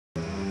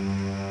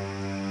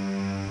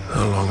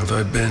How long have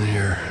I been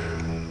here?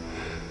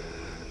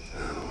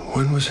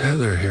 When was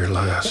Heather here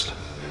last?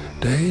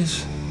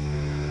 Days?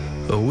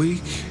 A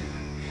week?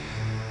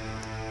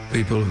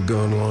 People have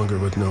gone longer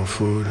with no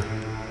food.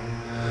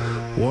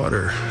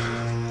 Water,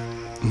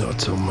 not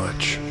so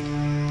much.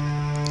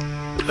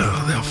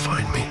 Oh, they'll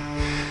find me.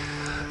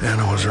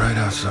 Anna was right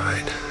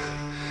outside.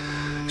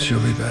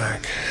 She'll be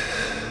back.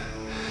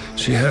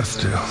 She has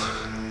to.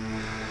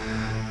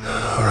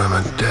 Or I'm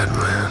a dead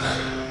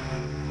man.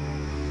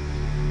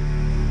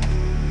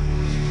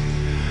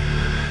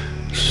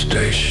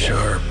 Stay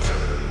sharp.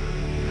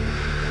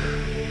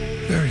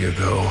 There you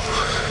go.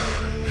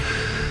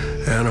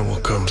 Anna will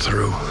come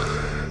through.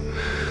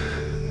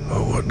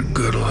 Oh, what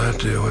good will that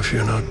do if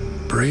you're not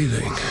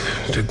breathing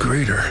to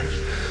greet her?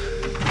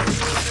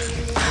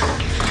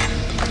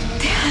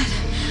 Dad.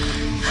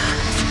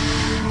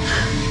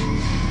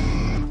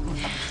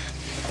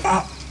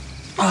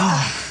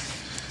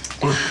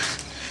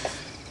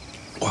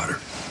 Water.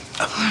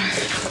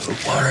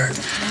 Water.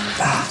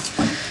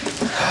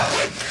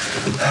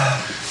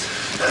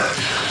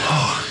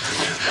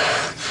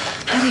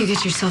 How do you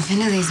get yourself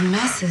into these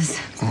messes?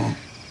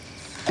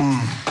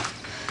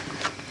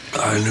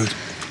 I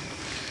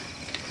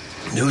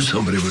knew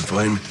somebody would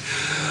find me.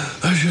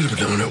 I should have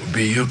known it would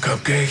be you,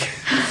 Cupcake.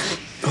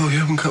 Oh, you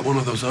haven't cut one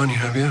of those on you,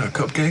 have you? A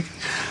cupcake?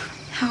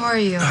 How are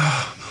you?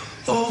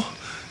 Oh,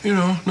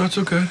 not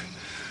so good.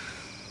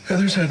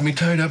 Heather's had me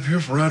tied up here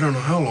for I don't know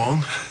how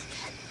long.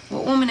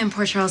 What woman in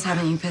Port Charles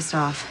haven't you pissed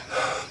off?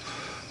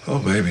 Oh,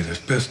 baby, there's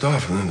pissed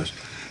off, and then there's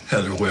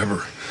Heather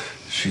Weber.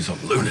 She's a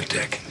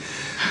lunatic.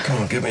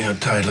 Come on, get me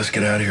untied. Let's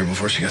get out of here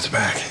before she gets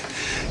back.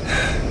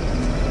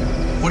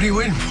 What are you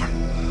waiting for?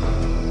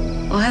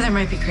 Well, Heather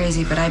might be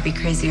crazy, but I'd be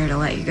crazier to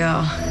let you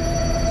go.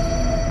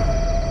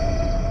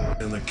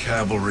 In the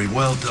cavalry,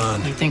 well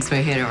done. He thinks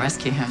we're here to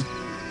rescue him.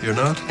 You're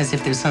not? As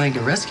if there's something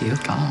to rescue.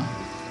 Come on.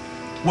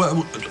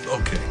 Well,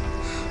 okay.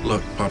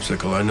 Look,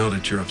 Popsicle, I know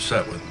that you're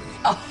upset with me.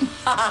 Oh,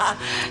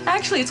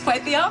 actually, it's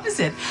quite the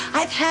opposite.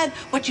 I've had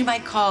what you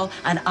might call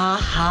an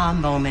aha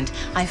moment.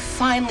 I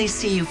finally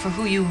see you for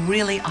who you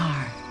really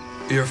are.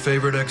 Your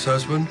favorite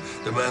ex-husband?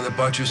 The man that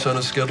bought you son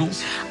of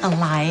Skittles? A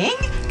lying,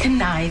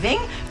 conniving,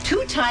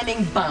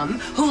 two-timing bum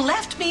who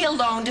left me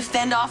alone to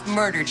fend off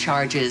murder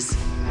charges.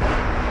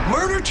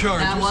 Murder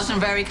charges? That wasn't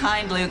very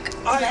kind, Luke.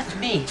 Left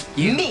me.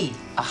 You? Me.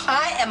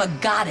 I am a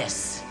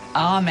goddess.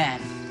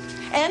 Amen.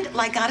 And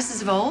like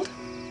goddesses of old,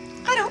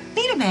 I don't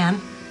need a man.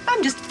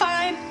 I'm just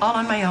fine, all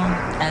on my own.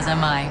 As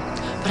am I.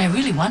 But I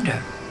really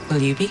wonder, will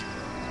you be?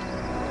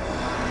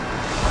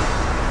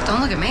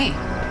 Don't look at me.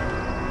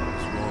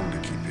 It's wrong to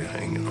keep you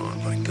hanging on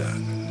like that.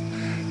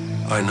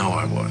 I know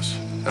I was,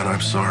 and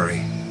I'm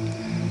sorry.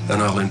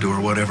 And I'll endure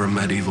whatever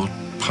medieval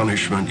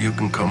punishment you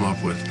can come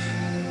up with.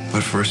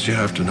 But first you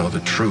have to know the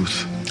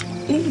truth.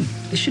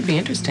 This should be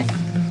interesting.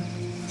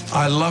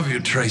 I love you,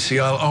 Tracy.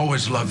 I'll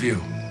always love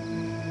you.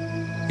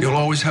 You'll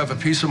always have a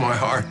piece of my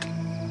heart.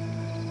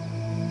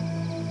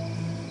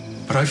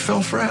 But I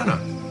fell for Anna.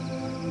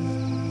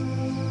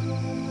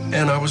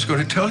 And I was going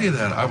to tell you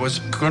that. I was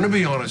going to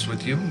be honest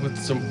with you with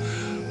some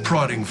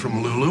prodding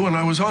from Lulu, and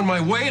I was on my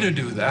way to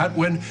do that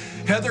when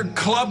Heather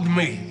clubbed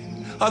me.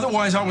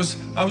 Otherwise, I was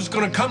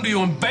going to come to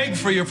you and beg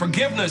for your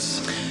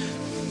forgiveness.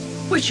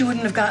 Which you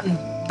wouldn't have gotten,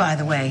 by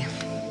the way.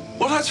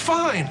 Well, that's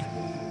fine.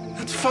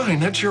 That's fine.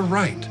 That's your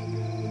right.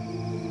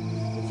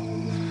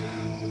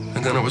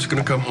 And then I was going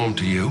to come home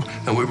to you,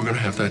 and we were going to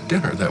have that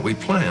dinner that we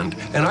planned.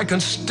 And I can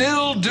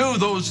still do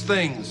those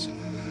things.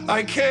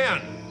 I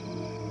can.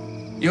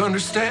 You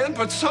understand?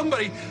 But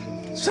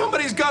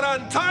somebody's got to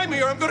untie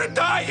me, or I'm going to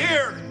die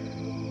here.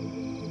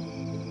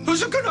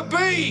 Who's it going to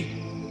be?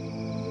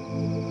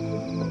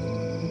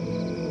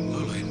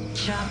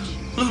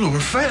 Lulu, we're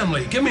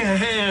family. Give me a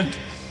hand.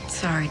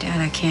 Sorry, Dad,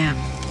 I can't.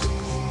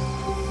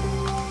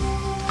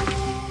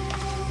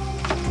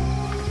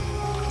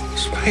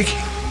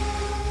 Spanky.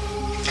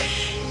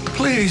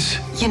 Please.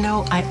 You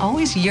know, I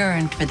always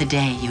yearned for the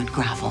day you'd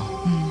grovel.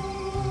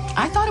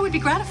 I thought it would be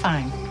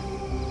gratifying.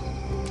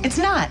 It's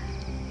not.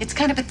 It's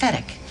kind of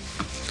pathetic.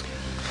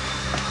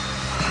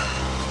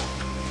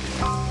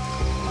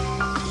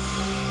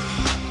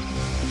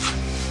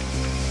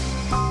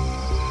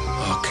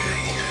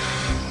 Okay.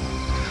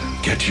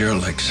 Get your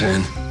licks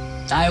in.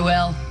 I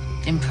will,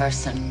 in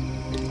person.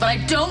 But I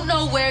don't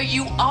know where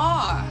you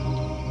are.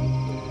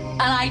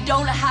 And I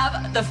don't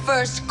have the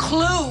first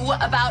clue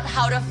about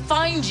how to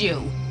find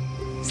you.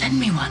 Send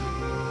me one.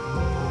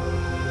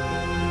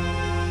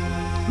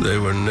 They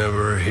were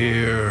never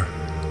here.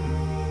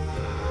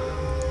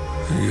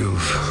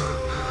 You've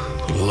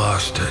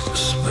lost it,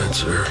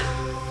 Spencer.